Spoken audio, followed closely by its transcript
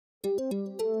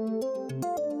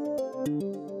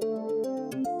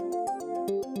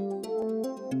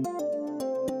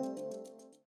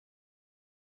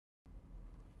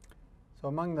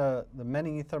among the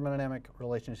many thermodynamic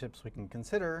relationships we can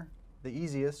consider, the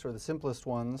easiest or the simplest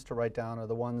ones to write down are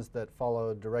the ones that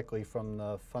follow directly from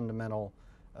the fundamental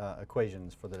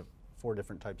equations for the 4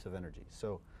 different types of energy.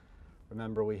 So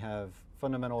remember, we have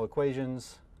fundamental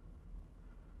equations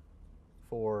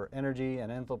for energy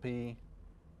and enthalpy,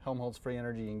 Helmholtz free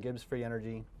energy and Gibbs free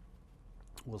energy.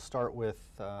 We'll start with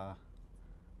the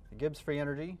Gibbs free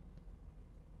energy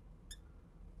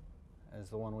as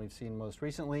the one we've seen most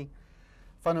recently.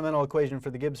 Fundamental equation for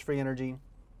the Gibbs free energy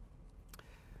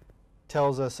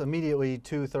tells us immediately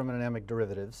 2 thermodynamic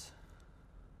derivatives.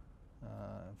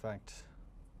 In fact,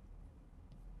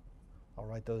 I'll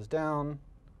write those down,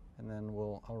 and then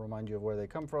I'll remind you of where they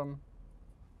come from.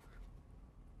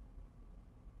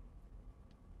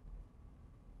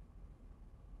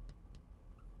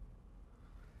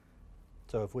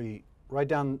 So if we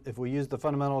use the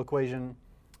fundamental equation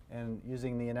and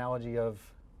using the analogy of,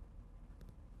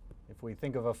 if we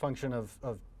think of a function of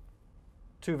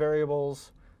 2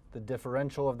 variables, the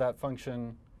differential of that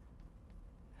function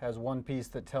has one piece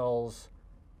that tells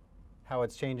how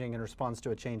it's changing in response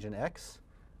to a change in x,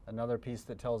 another piece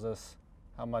that tells us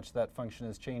how much that function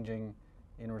is changing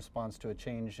in response to a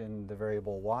change in the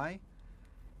variable y.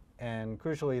 And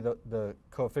crucially, the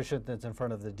coefficient that's in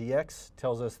front of the dx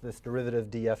tells us this derivative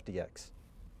df dx.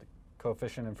 The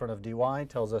coefficient in front of dy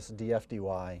tells us df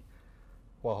dy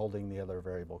while holding the other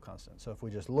variable constant. So if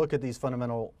we just look at these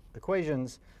fundamental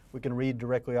equations, we can read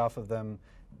directly off of them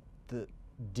the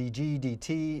dg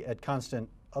dt at constant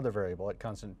other variable, at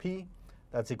constant p,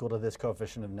 that's equal to this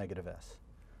coefficient of negative s.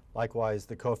 Likewise,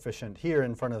 the coefficient here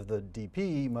in front of the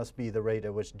dp must be the rate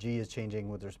at which g is changing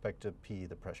with respect to p,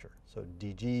 the pressure. So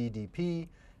dg dp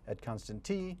at constant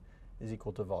t is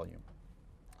equal to volume.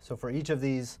 So for each of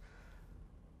these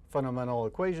fundamental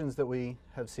equations that we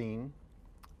have seen,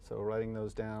 so writing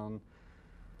those down,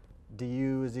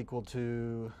 du is equal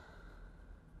to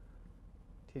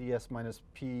TdS minus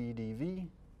p dv,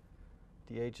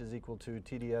 dH is equal to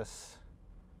TdS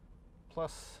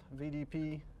plus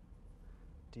vdp,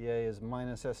 dA is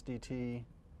minus sdt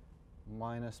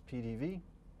minus pdv.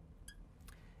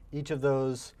 Each of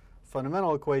those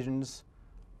fundamental equations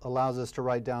allows us to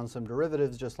write down some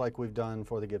derivatives just like we've done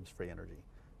for the Gibbs free energy.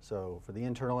 So for the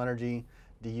internal energy,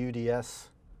 du ds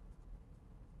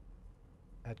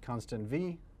at constant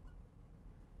v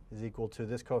is equal to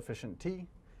this coefficient t,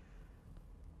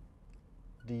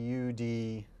 du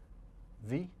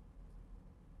dv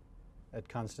at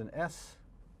constant s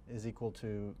is equal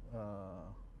to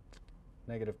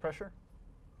negative pressure.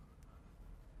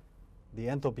 The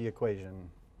enthalpy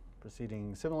equation,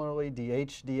 proceeding similarly,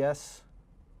 dH ds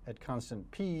at constant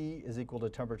P is equal to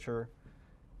temperature,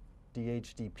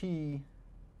 dH dP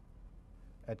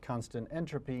at constant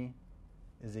entropy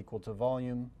is equal to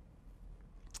volume.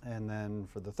 And then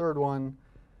for the third one,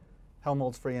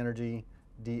 Helmholtz free energy,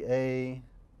 dA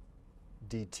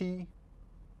dt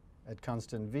at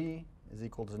constant V is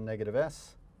equal to negative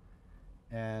S,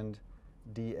 and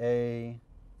dA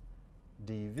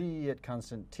dV at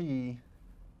constant T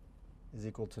is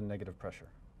equal to negative pressure.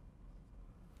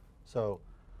 So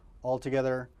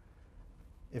altogether,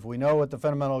 if we know what the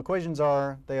fundamental equations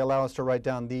are, they allow us to write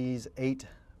down these 8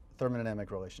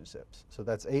 thermodynamic relationships. So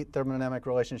that's 8 thermodynamic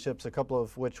relationships, a couple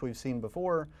of which we've seen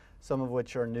before, some of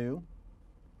which are new.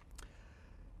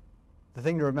 The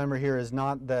thing to remember here is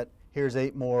not that here's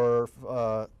 8 more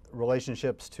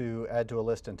relationships to add to a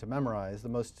list and to memorize. The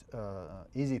most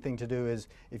easy thing to do is,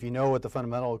 if you know what the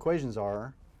fundamental equations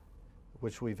are,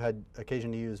 which we've had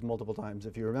occasion to use multiple times,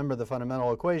 if you remember the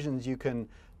fundamental equations, you can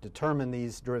determine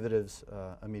these derivatives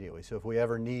immediately. So if we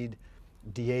ever need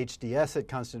dH ds at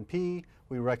constant P,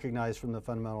 we recognize from the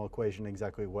fundamental equation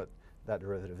exactly what that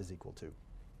derivative is equal to.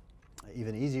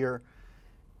 Even easier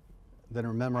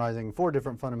than memorizing 4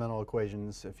 different fundamental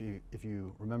equations, if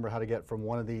you remember how to get from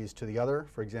one of these to the other.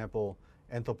 For example,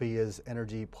 enthalpy is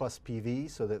energy plus PV,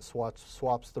 so that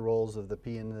swaps the roles of the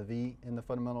P and the V in the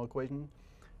fundamental equation.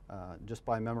 Just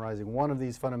by memorizing one of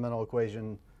these fundamental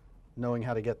equations, knowing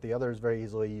how to get the others very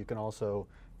easily, you can also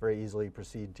very easily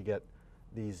proceed to get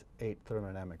these 8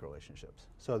 thermodynamic relationships.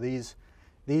 So these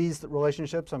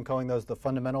relationships, I'm calling those the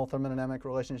fundamental thermodynamic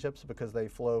relationships because they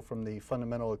flow from the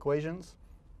fundamental equations,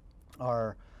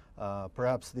 are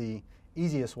perhaps the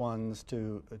easiest ones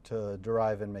to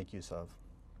derive and make use of.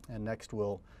 And next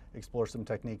we'll explore some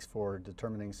techniques for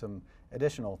determining some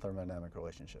additional thermodynamic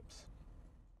relationships.